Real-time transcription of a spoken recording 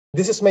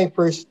This is my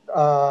first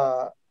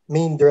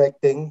main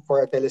directing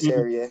for a Mhm.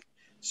 teleserye.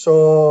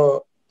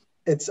 So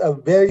it's a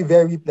very,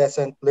 very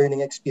pleasant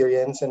learning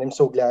experience, and I'm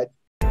so glad.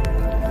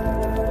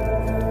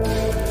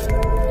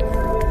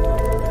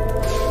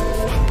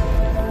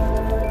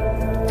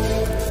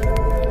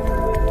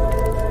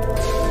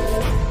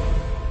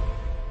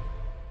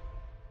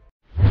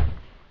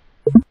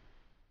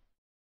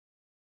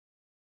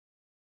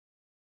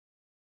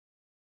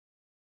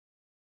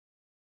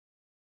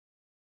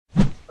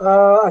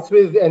 As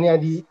with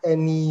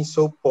any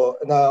soap po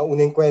na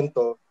unang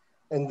kwento,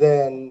 and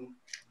then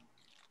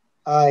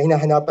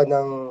hinahanapan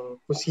ng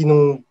kung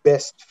sinong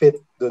best fit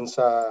dun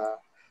sa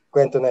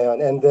kwento na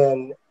yon. And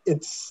then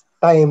it's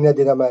time na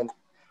din naman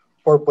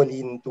for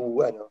Pauline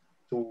to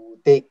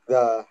take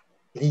the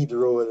lead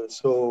role.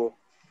 So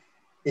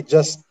it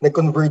just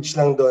nag-converge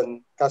lang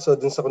doon. Kaso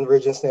dun sa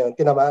convergence na yun,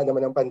 tinamaan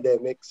naman ng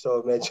pandemic.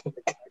 So medyo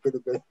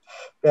nagkagulo.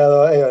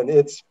 Pero ayun,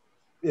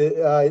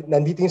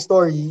 nandito yung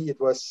story.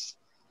 It was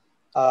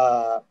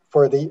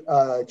for the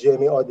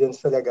GMA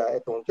audience talaga,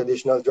 itong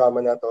traditional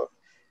drama na to.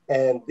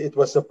 And it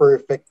was the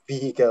perfect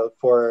vehicle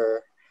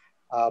for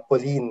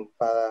Pauline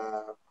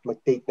para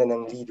mag-take na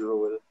ng lead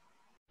role.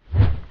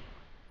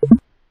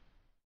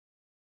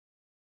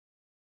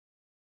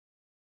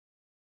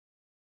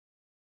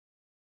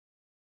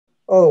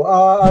 Oh,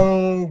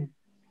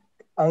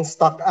 ang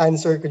stock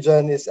answer ko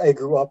dyan is I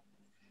grew up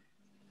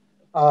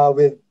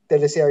with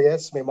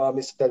teleseries. My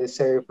mom is a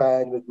teleserye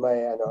fan with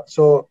my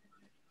So,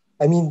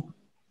 I mean,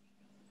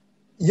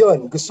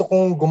 yun, gusto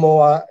kong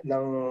gumawa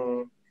ng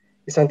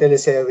isang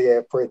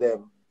teleserye for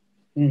them,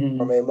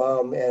 for Mhm. my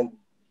mom. And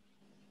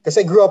because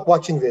I grew up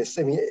watching this,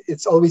 I mean,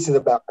 it's always in the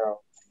background.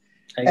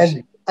 I And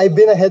see. I've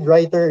been a head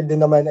writer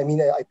din naman. I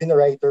mean, I've been a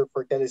writer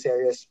for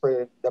teleseries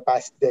for the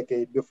past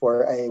decade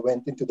before I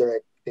went into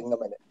directing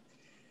naman.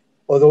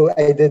 Although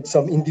I did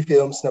some indie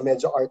films na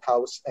medyo art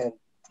house and Oo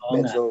nga.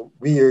 medyo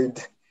weird.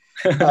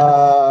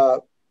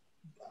 Uh,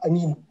 I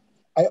mean,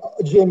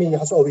 GMA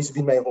has always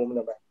been my home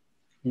naman.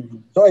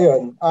 Mhm. So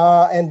ayun,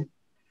 and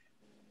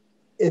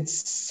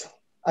it's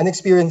an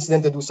experience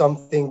then to do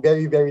something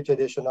very, very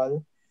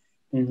traditional.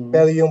 Mhm.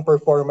 Pero yung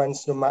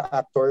performance ng mga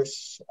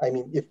actors, I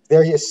mean, if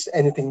there is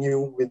anything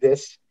new with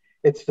this,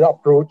 it's the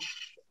approach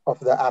of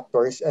the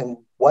actors and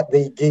what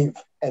they gave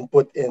and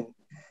put in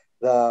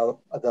the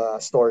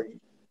story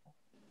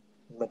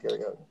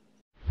material.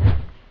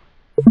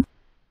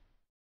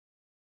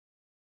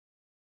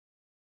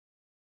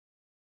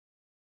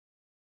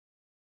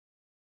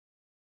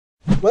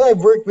 Well,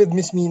 I've worked with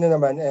Miss Mina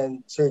naman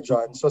and Sir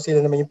John. So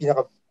sila naman yung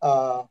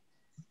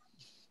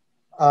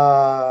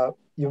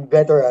yung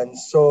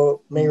veterans.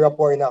 So may Mhm.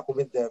 rapport na ako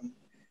with them.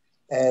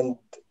 And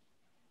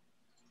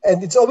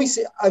it's always,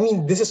 I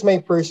mean, this is my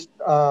first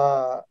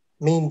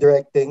main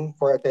directing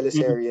for a Mhm.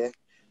 teleserye.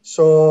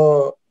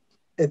 So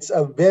it's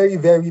a very,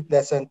 very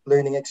pleasant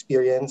learning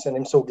experience, and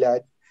I'm so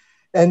glad.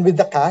 And with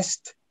the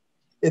cast,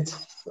 it's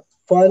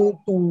fun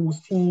to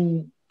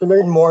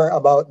learn more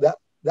about the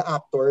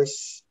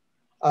actors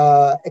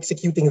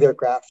executing their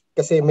craft.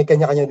 Kasi may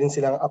kanya-kanya din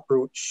silang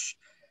approach.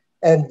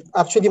 And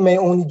actually, my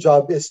only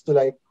job is to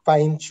like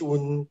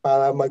fine-tune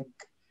para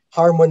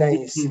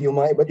mag-harmonize Mhm. yung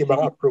mga iba't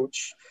ibang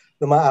approach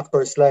ng mga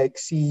actors.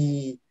 Like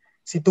si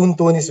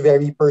Tuntun is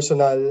very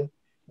personal,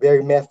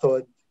 very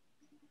method.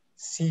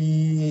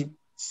 Si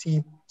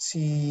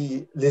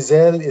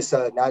Lizelle is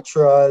a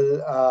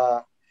natural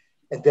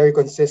and very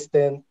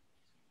consistent.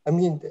 I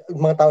mean,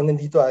 mga tao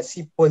nandito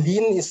si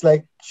Pauline is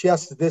like, she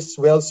has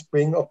this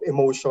wellspring of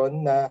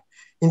emotion na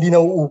hindi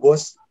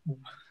nauubos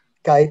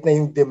kahit na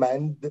yung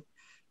demand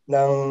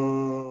ng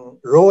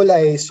role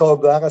ay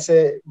sobra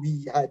kasi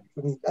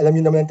alam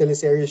niyo naman ang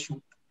teleserye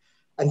shoot,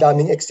 ang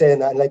daming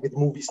eksena, unlike with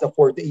movies na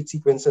 4 to 8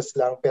 sequences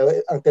lang, pero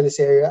ang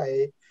teleserye ay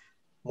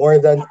more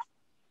than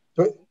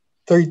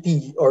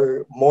 30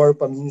 or more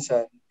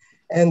paminsan.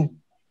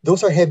 And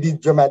those are heavy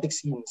dramatic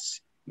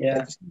scenes. And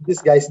Yeah. to see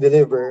these guys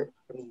deliver,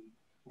 I mean,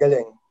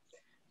 galing.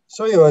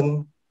 So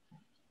yun,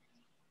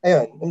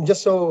 ayun, I'm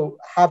just so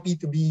happy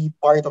to be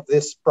part of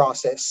this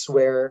process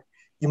where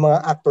yung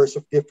mga actors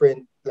of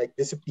different like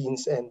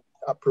disciplines and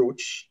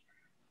approach.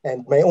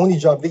 And my only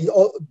job, they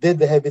all did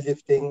the heavy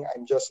lifting.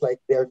 I'm just like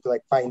there to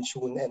like fine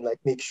tune and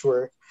like make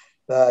sure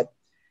that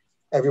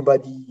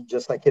everybody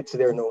just like hits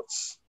their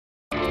notes.